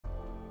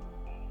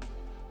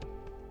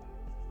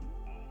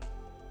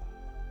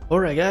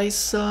Alright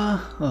guys,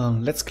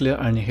 let's clear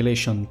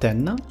Annihilation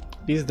 10.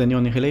 This is the new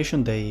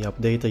Annihilation they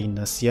updated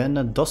in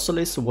Siena,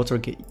 Dossoles Water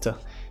Gate.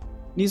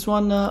 This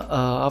one,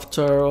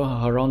 after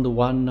around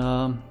one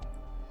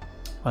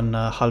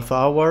half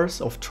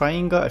hours of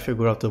trying, I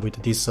figured out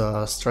with this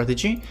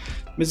strategy.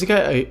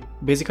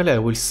 Basically I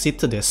will sit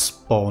the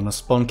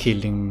spawn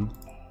killing.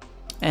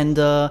 And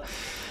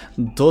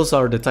those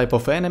are the type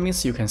of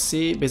enemies you can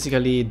see,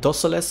 basically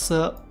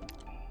Dossoles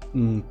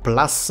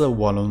plus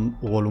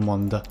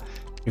Volumond.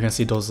 You can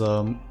see those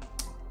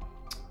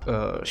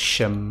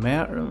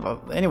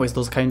anyways,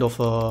 those kind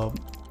of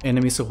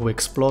enemies who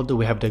explode.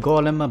 We have the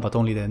golem, but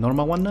only the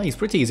normal one. It's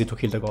pretty easy to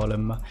kill the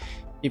golem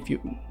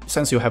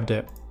since you have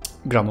the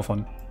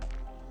gramophone.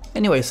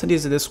 Anyways,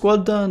 this is the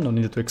squad, no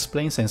need to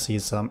explain since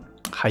it's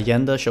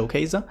high-end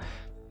showcase.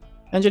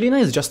 Angelina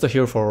is just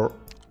here for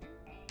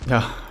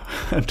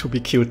to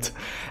be cute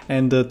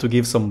and to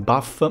give some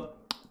buff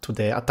to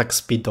the attack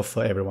speed of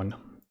everyone.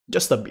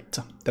 Just a bit.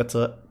 That's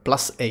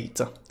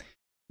 +8.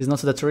 It's not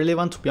that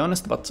relevant to be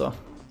honest, but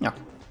yeah.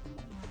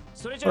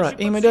 Alright,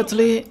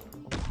 immediately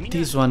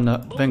this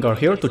one Vanguard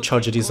here to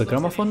charge this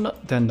gramophone,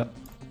 then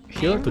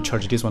here to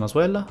charge this one as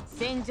well.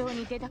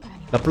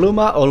 La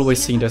PLUMAAAA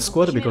always in the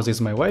squad because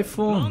it's my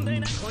waifu.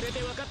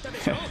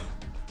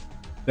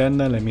 Then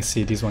let me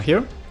see this one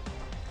here.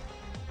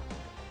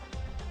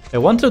 I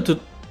wanted to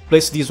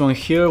place this one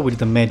here with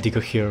the medic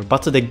here,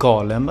 but the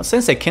golem,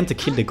 since I can't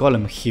kill the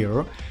golem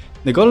here,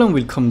 the golem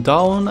will come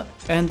down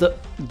and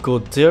go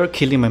there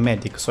killing my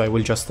medic, so I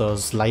will just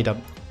slide up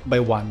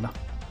by one,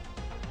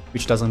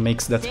 which doesn't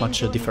make that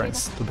much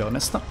difference to be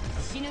honest.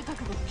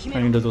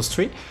 I need those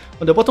three.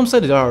 On the bottom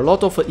side there are a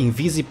lot of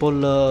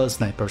invisible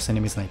snipers,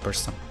 enemy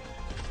snipers.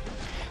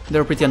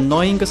 They're pretty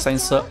annoying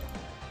since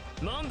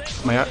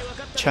my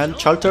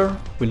shelter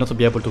will not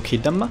be able to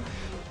kill them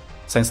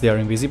since they are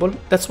invisible.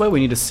 That's why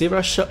we need a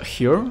Sivrash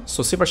here,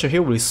 so Sivrash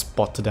here will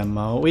spot them.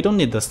 We don't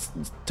need the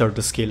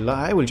third skill,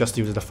 I will just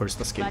use the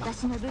first skill.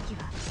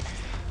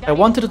 I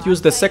wanted to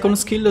use the second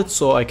skill,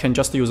 so I can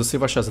just use a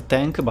Sivrash as a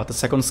tank, but the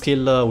second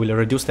skill will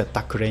reduce the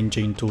attack range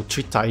into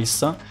 3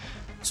 tiles.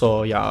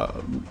 So yeah,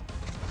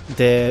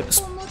 the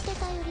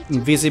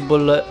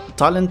invisible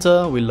talent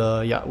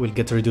will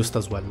get reduced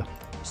as well.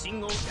 As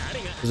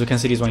you can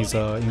see, this one is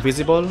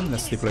invisible.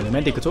 Let's deploy the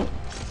medic too.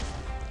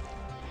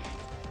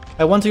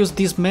 I want to use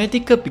this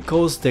medic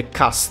because the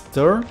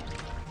caster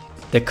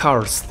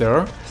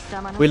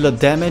will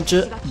damage,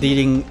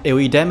 dealing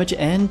AoE damage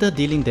and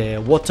dealing the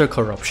water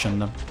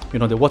corruption. You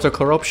know, the water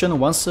corruption,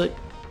 once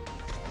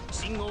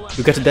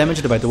you get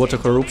damaged by the water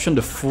corruption,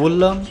 the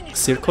full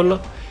circle,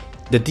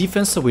 the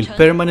defense will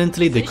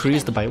permanently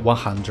decrease by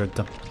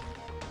 100.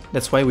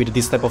 That's why with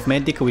this type of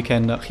medic we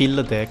can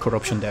heal the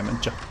corruption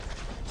damage.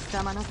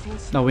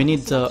 Now we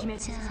need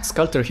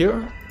Sculptor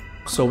here,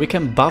 so we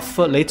can buff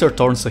later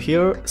turns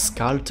here,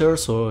 Sculptor,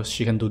 so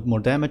she can do more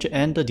damage,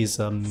 and this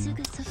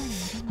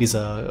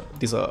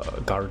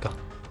guard.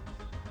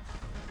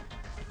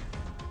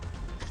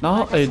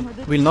 Now I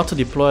will not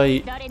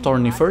deploy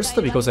Thorny first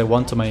because I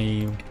want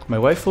my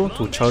waifu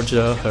to charge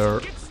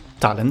her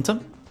talent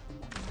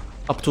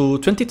up to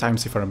 20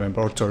 times if I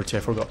remember, or 30, I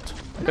forgot.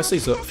 I guess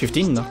it's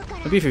 15,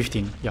 maybe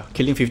 15, yeah,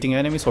 killing 15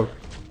 enemies or...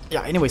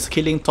 Yeah, anyways,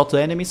 killing total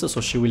enemies,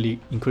 so she will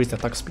increase the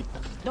attack speed.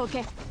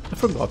 I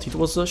forgot, it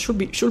was should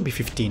be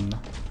 15.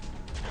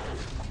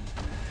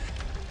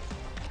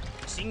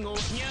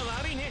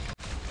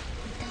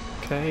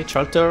 Okay,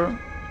 Shelter.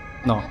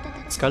 No,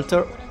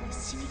 Sculptor.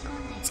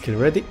 Skill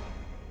ready.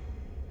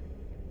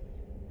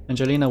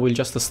 Angelina will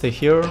just stay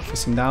here,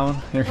 facing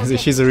down.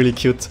 She's really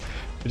cute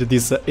with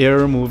this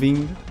air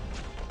moving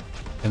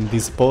and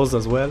this pose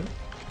as well.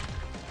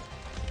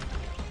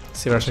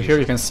 Sivrash here,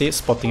 you can see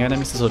spotting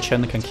enemies, so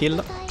Chen can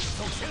kill.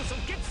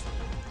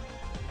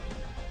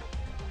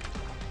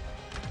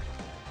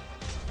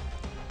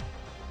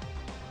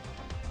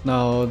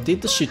 Now,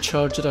 did she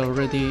charge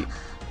already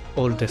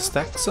all the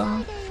stacks?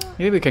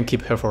 Maybe we can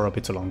keep her for a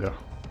bit longer.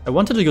 I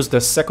wanted to use the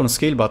second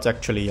skill, but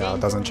actually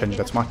doesn't change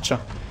that much.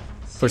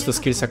 First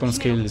skill, second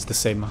skill is the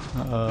same.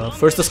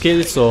 First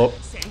skill, so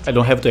I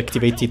don't have to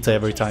activate it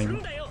every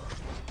time.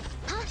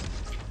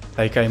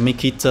 Like, I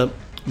make it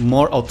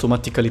more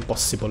automatically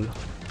possible.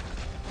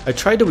 I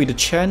tried with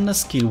Chen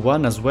skill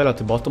 1 as well at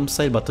the bottom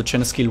side, but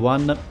Chen skill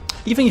 1,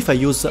 even if I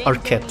use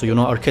Arknights, you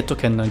know, Arknights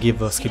can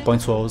give skill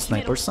points to all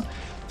snipers,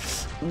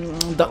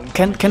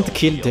 can't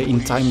kill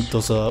in time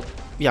those,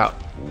 yeah,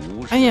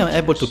 I am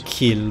able to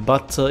kill,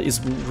 but it's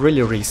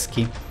really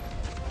risky.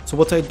 So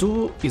what I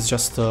do is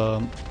just,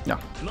 yeah,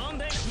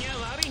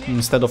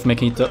 instead of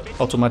making it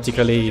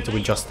automatically, it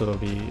will just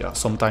be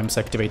sometimes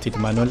activated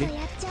manually.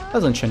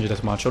 Doesn't change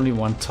that much, only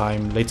one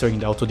time. Later in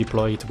the auto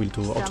deploy it will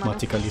do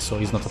automatically, so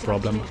it's not a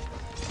problem.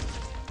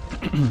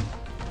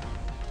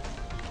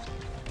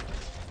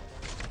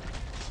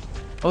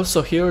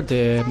 Also here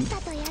the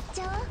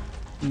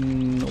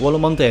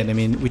Volumond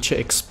enemy, which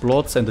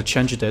explodes and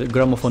changes the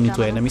gramophone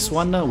into enemies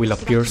one, will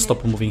appear,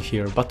 stop moving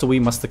here, but we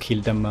must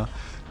kill them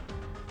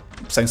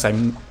since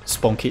I'm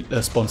spawn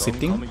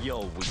sitting.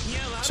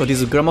 So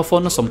this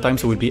gramophone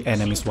sometimes will be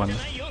enemies one.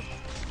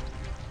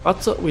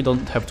 But we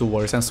don't have to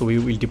worry since we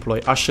will deploy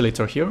Ash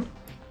later here,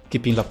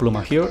 keeping La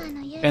Pluma here,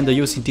 and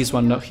using this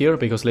one here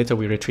because later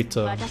we retreat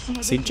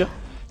Siege.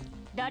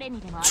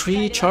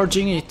 3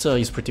 charging it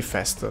is pretty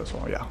fast,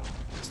 so yeah,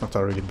 it's not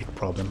a really big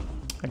problem.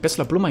 I guess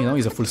La Pluma, you know,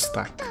 is a full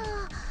stack.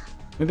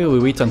 Maybe we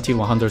wait until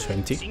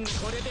 120.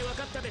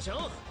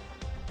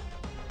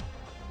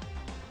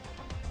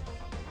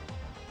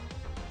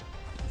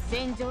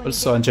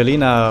 Also,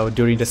 Angelina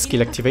during the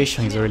skill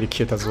activation is really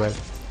cute as well,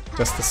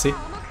 just to see.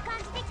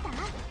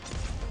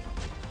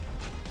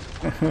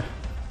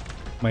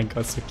 My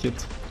god, so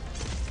cute.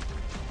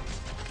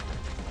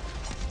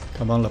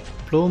 Come on, La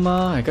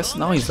Pluma. I guess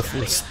now is the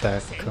full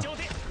stack.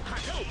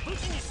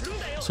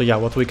 So yeah,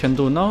 what we can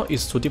do now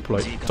is to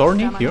deploy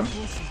Thorny here.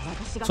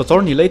 So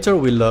Thorny later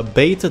will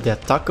bait the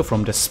attack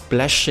from the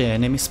splash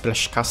enemy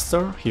splash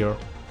caster here.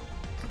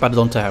 But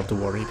don't have to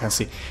worry, you can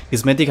see.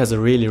 This medic has a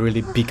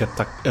really big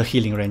attack,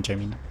 healing range, I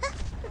mean.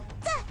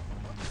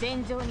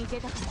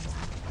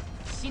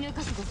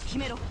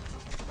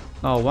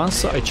 Now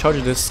once I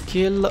charge the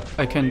skill,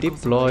 I can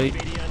deploy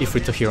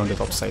Ifrit here on the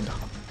top side.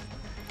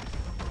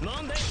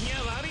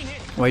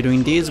 Why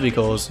doing this?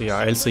 Because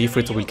yeah, else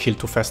Ifrit will kill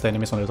 2 fast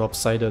enemies on the top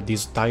side,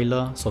 this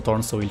tile, so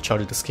Thorns will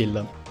charge the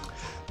skill.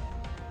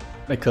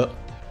 Like,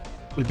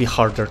 will be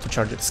harder to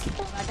charge the skill.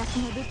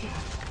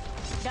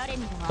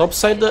 Top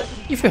side,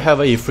 if you have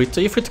a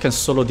Ifrit can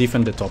solo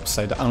defend the top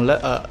side,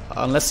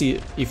 unless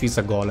if it's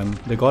a golem.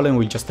 The golem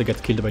will just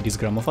get killed by this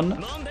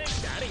gramophone.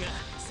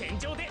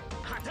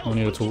 No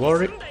need to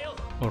worry.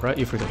 Alright,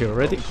 Ifrit here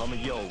already.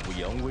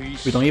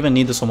 We don't even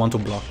need someone to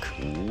block.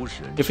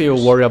 If you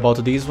worry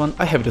about this one,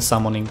 I have the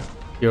summoning.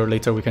 Here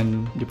later we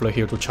can deploy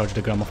here to charge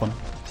the gramophone.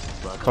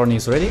 Thorny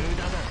is ready.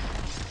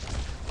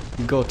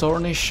 Go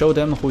Thorny, show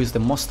them who is the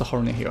most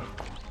horny here.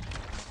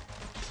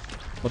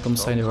 Bottom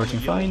side everything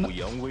fine.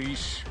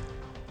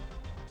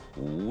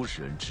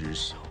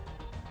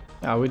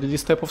 Yeah, with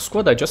this type of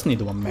squad I just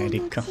need 1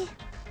 medic.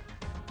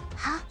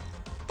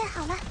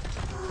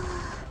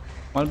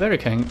 Malberry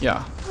can,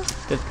 yeah.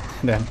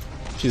 Damn,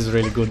 she's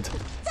really good.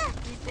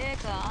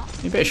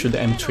 Maybe I should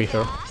M3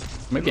 her.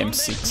 Maybe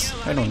M6,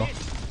 I don't know.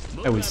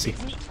 I will see.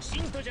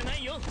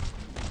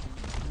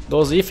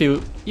 Those,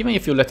 even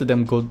if you let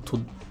them go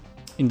to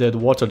in the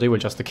water, they will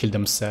just kill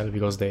themselves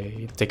because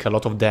they take a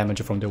lot of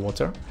damage from the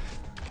water.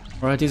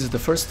 Alright, this is the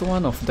first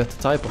one of that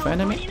type of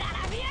enemy.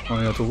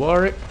 No need to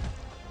worry,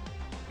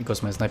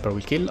 because my sniper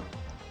will kill.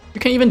 You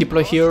can even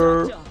deploy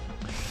here,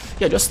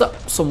 yeah, just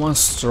someone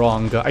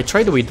strong. I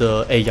tried with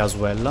Eya as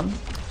well.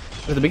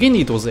 At the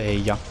beginning it was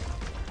Eya,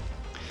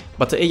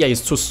 but Eya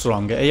is too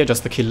strong. Eya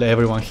just kill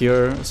everyone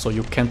here, so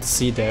you can't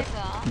see the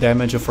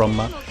damage from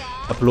a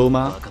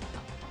Pluma.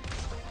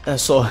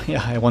 So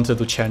yeah, I wanted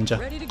to change.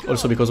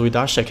 Also because with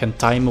Ash I can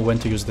time when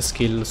to use the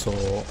skill, so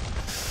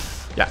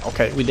yeah,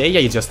 okay, with Eya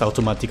it's just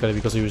automatically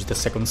because you use the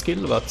second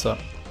skill, but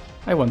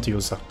I want to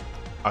use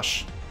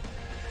Ash.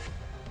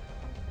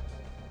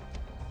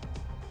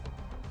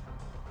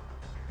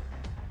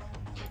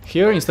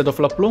 Here, instead of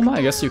La Pluma,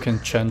 I guess you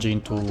can change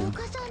into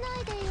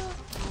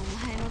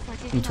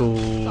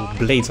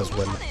Blades as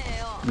well.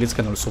 Blades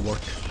can also work.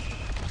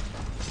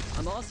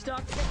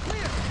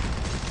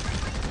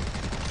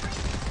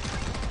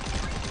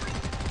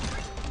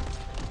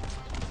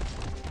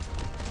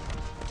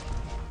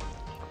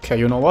 Okay,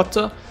 you know what?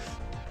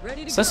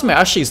 Since my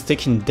Ashe is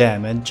taking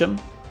damage,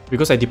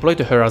 because I deployed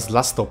her as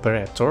last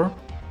operator,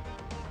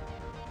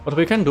 what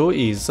we can do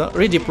is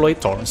redeploy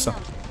Thorns.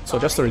 So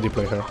just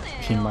redeploy her,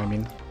 him I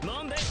mean.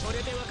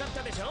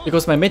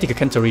 Because my medic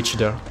can't reach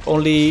there.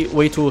 Only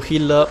way to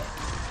heal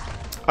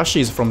Ashe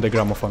is from the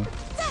gramophone.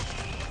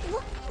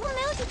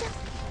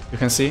 You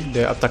can see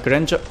the attack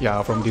range,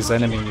 yeah, from this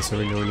enemy is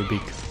really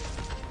big.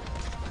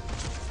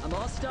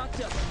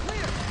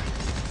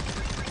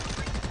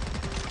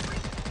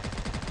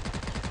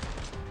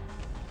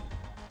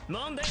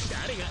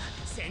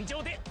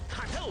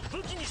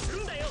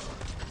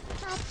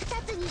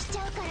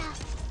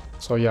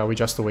 So yeah, we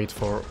just wait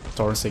for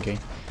Thorns again.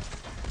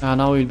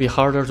 Now it will be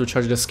harder to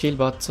charge the skill,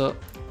 but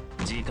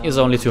it's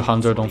only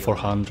 200 on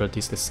 400,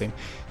 it's the same.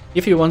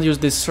 If you want to use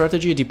this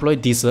strategy, deploy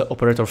this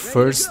operator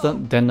first,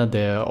 then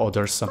the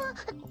others.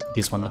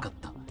 This one.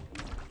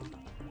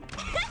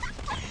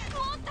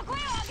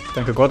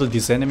 Thank god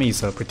this enemy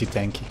is pretty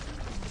tanky.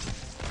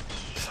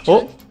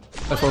 Oh,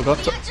 I forgot.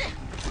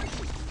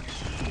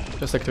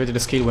 Just activated the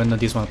skill when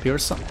this one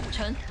appears.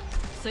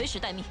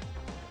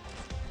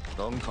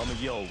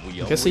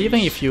 Okay, so even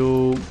if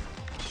you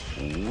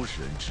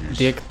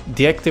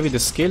deactivate the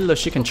skill,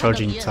 she can charge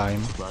in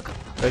time.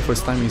 Okay,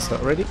 first time is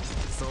ready.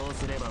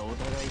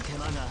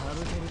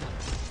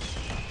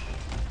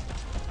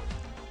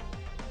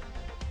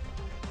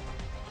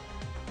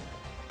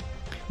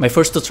 My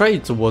first try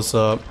it was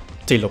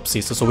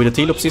Tailopsis, so with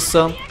the Tailopsis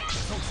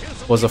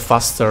was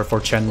faster for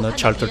Chen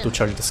Charter to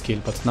charge the skill,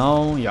 but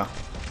now, yeah.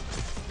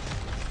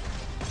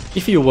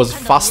 If he was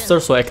faster,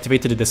 so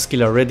activated the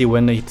skill already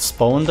when it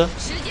spawned,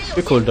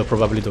 you could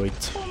probably do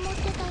it.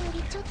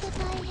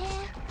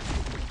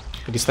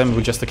 But this time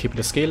we'll just keep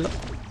the skill.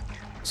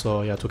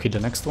 So yeah, to kill the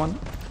next one.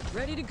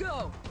 Ready to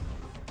go.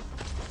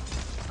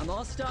 I'm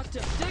all stocked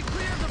up. Stay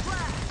clear of the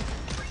blast.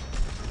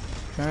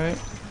 Okay.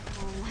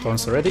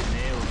 Tones ready.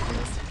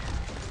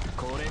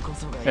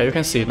 Yeah, you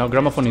can see now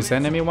Gramophone is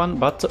enemy one,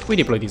 but we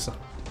deploy this.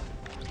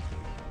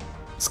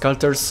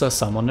 Sculptor's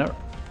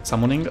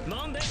summoning.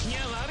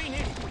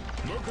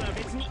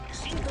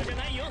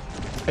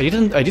 I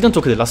didn't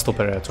took the last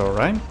operator,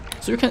 right?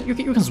 So you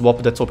can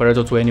swap that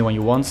operator to anyone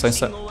you want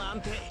since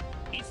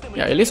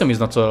yeah, Elysium is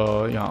not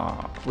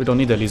yeah, we don't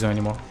need Elysium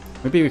anymore.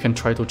 Maybe we can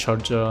try to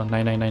charge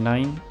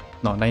 9999.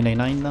 No,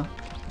 999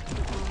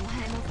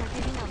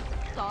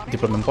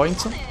 deployment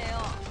points.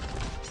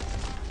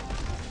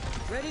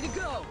 Ready to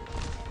go.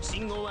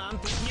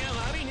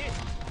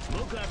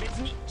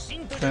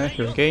 Okay,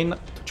 here again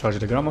to charge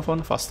the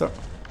Gramophone faster.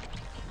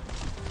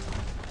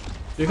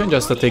 You can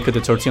just take the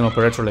 13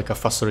 operator like a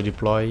faster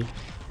redeploy,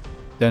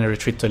 then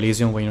retreat to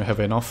Elysium when you have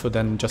enough,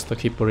 then just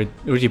keep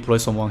redeploy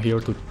someone here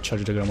to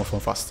charge the Gramophone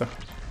faster.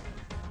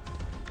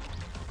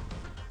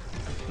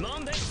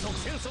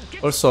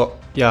 Also,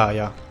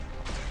 yeah.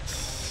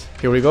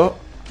 Here we go.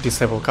 This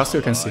type of caster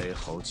you can see.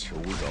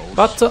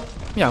 But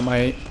yeah,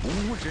 my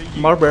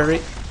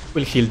Marberry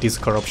will heal this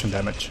corruption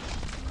damage.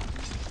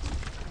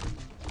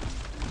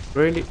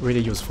 Really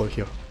useful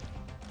here.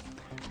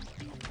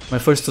 My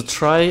first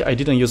try, I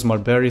didn't use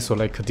Marberry, so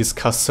like this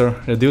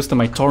caster reduced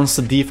my Thorn's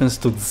defense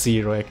to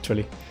 0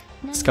 actually.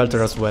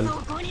 Sculptor as well.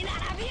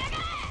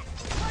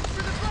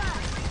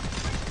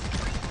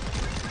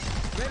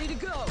 Ready to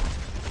go.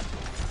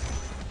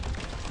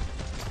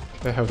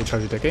 I have to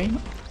charge it again.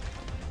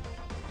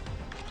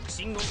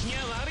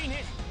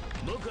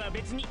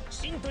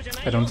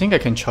 I don't think I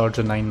can charge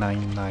a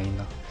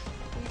 999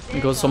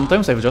 because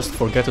sometimes I just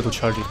forget to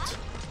charge it.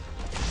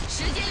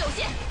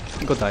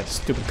 Go die,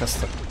 stupid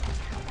caster.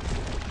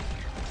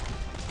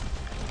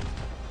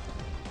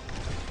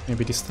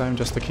 Maybe this time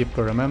just to keep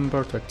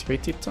remember to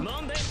activate it.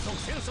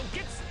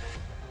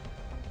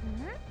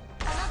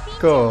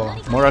 Go,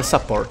 moral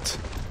support.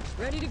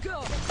 Ready to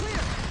go. Clear.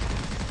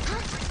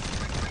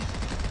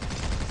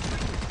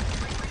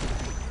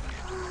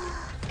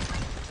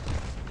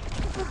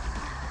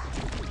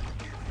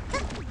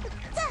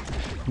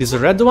 This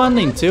red one,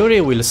 in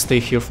theory, will stay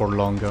here for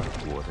longer.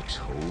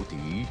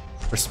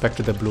 Respect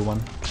to the blue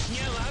one.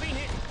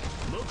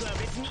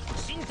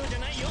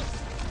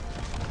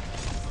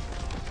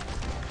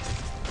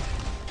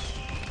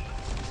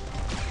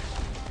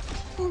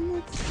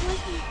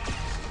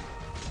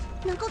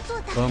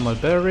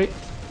 Malberry.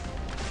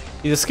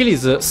 The skill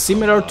is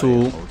similar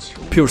to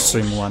Pure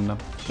Stream one.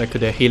 Like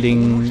the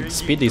healing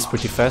speed is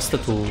pretty fast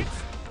to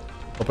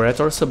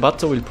operators,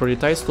 but will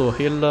prioritize to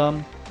heal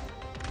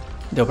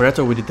the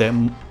operator with the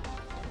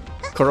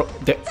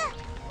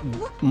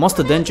most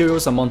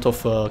dangerous amount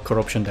of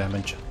corruption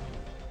damage.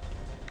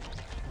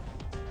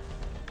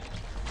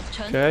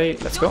 Okay,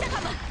 let's go.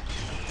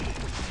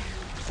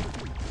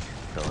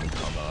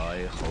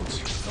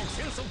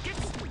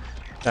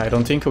 I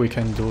don't think we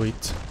can do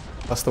it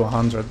past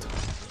 100.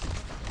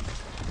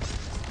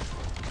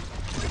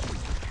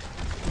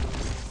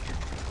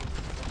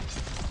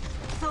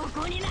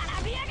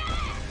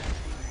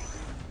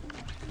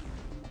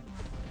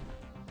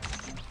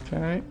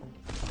 Okay.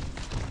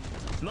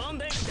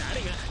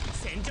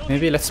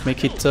 Maybe let's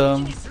make it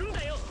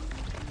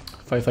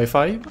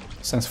 555,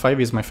 since 5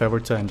 is my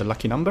favorite and the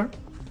lucky number.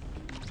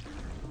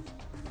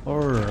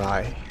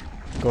 Alright.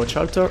 Go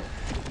shelter.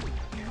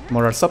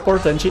 Moral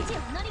support, NG.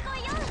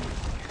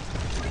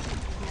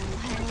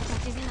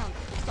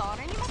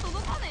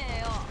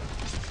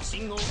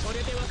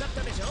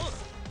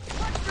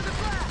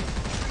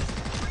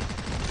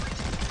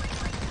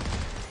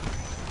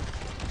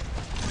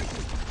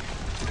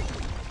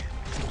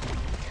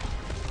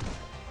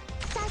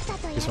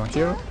 This one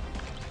here.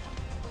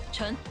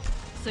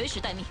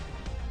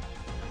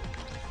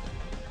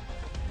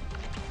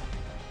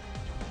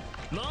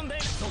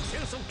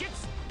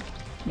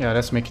 Yeah,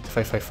 let's make it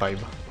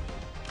 555.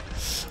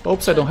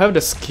 Oops, I don't have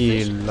the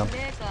skill.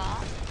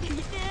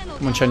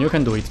 Come on, Chen, you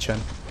can do it, Chen.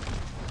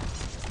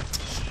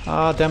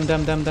 Ah, damn,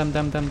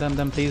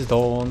 please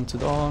don't.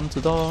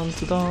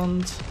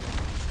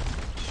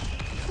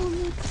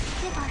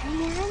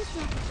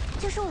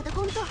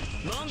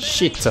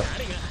 Shit.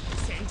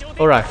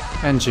 Alright,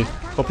 Angie,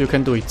 hope you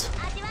can do it.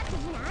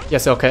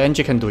 Yes, okay,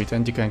 Angie can do it.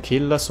 Angie can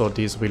kill, so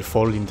this will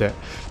fall in there.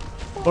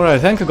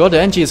 Alright, thank God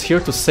Angie is here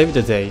to save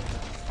the day.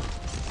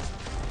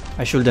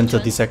 I shouldn't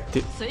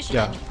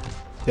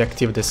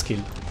deactivate the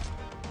skill.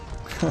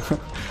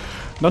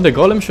 Now the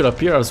golem should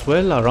appear as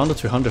well around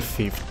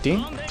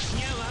 350.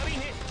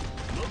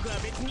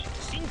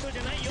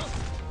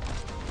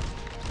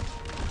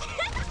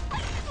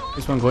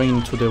 This one going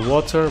into the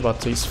water,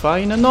 but it's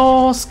fine.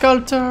 No,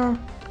 Sculptor!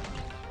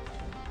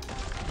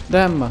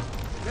 Damn!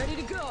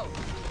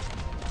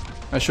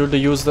 I should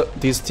use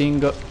this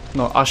thing,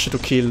 no, Ash to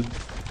kill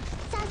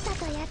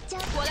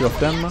few of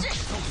them.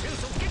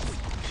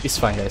 It's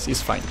fine, guys,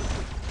 it's fine.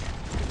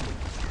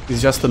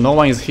 It's just no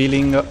one is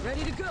healing La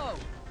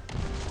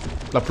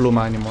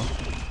Pluma anymore.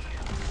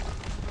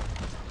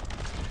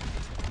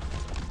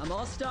 I'm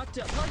all stocked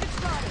up. Target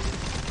spotted.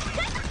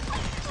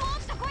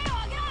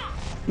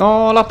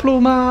 No, La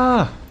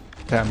Pluma!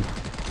 Damn.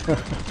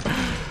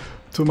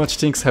 Too much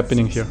things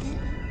happening here.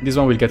 This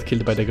one will get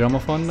killed by the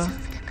gramophone.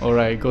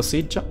 Alright, go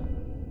siege.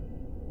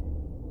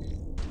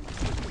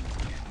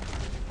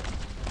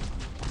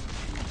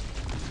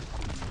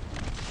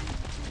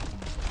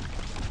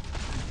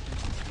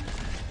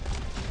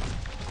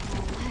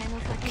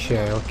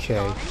 Okay, okay.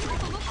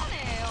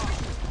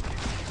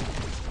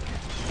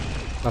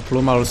 La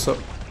Pluma also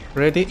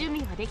ready.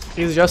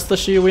 It's just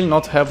she will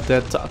not have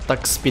that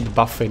attack speed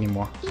buff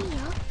anymore.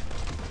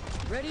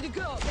 Ready to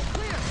go. Get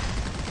clear.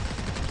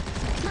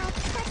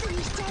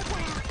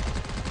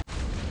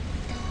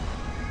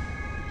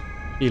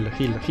 Heal,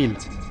 heal, heal.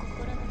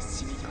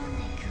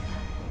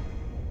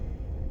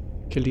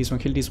 Kill this one,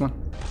 kill this one.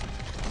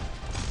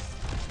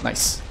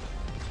 Nice.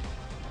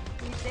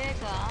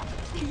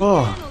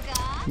 Oh,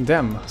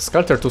 damn,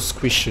 Sculptor too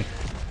squishy.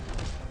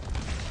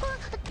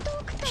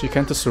 She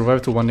can't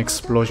survive to one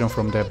explosion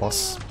from the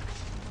boss.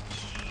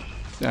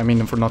 I mean,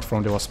 not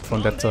from the boss,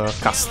 from that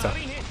caster.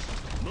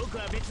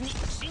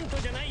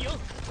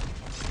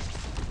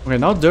 Okay,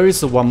 now there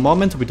is one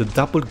moment with a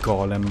double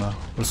golem.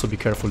 Also be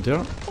careful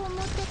there.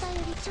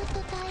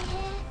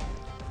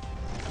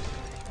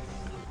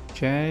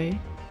 Okay.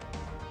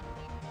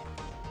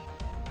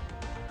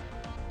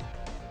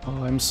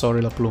 Oh, I'm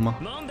sorry, La Pluma.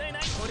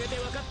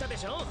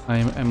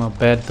 I'm a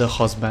bad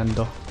husband,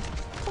 though,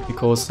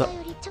 because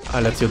I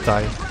let you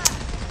die.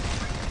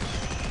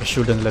 I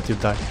shouldn't let you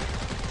die.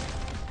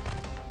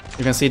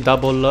 You can see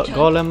double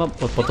golem,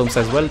 but bottoms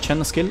as well,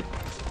 Chen skill.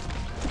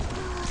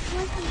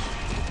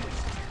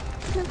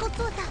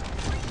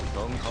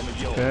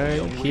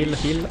 Okay, heal,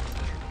 heal.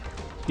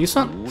 This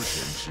one?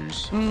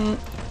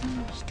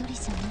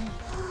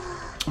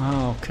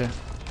 Oh, okay.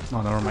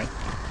 No, never mind.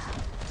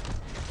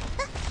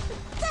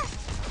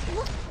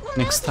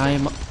 Next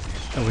time,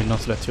 I will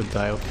not let you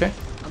die, okay?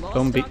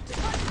 Don't be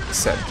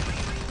sad.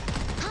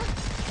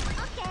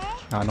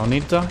 No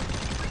need.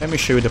 Let me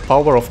show you the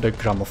power of the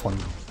gramophone.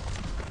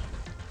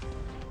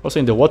 Also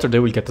in the water they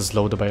will get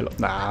slowed by...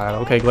 Nah,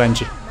 okay, go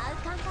Angie.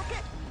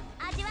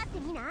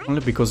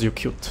 Only because you're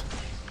cute.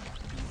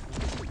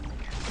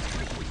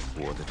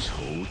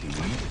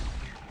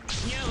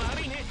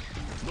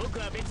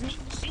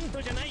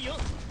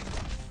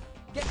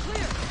 Get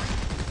clear.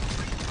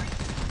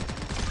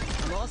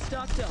 I'm all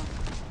stocked up.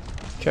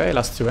 Okay,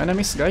 last two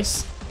enemies,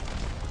 guys.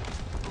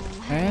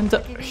 And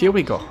here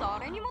we go.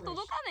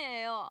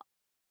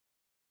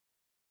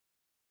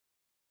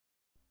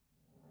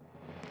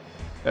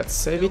 Let's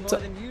save it. More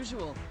than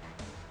usual.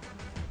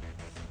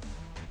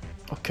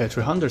 Okay,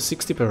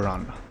 360 per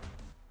run.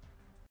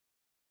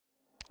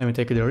 Let me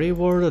take the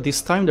reward.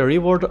 This time the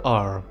reward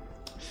are...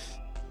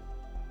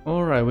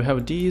 Alright, we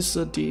have these,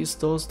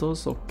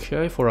 those,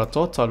 okay, for a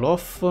total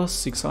of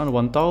 600,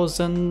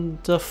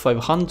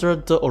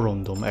 1500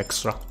 Orundum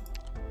extra.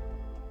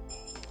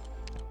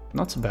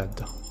 Not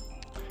bad.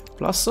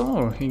 Plus,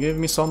 oh, he gave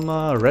me some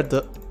red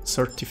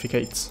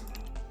certificates.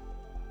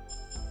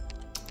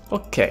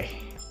 Okay.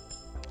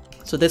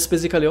 So that's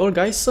basically all,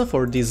 guys,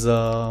 for this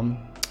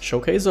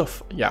showcase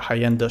of,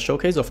 high-end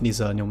showcase of this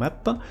new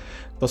map,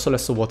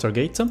 Dossoles Water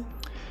Gate.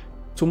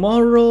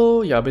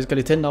 Tomorrow,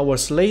 basically 10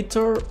 hours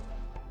later,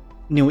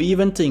 new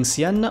event in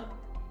Siena,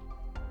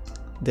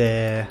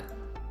 the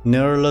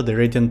Nerl, the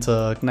Radiant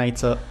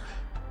Knight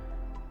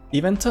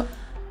event.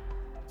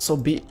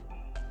 So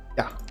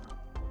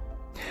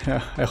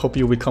I hope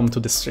you will come to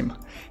the stream.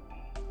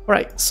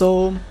 Alright,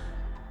 so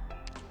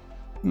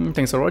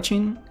thanks for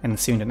watching and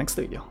see you in the next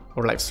video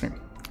or live stream.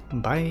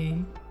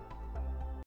 Bye!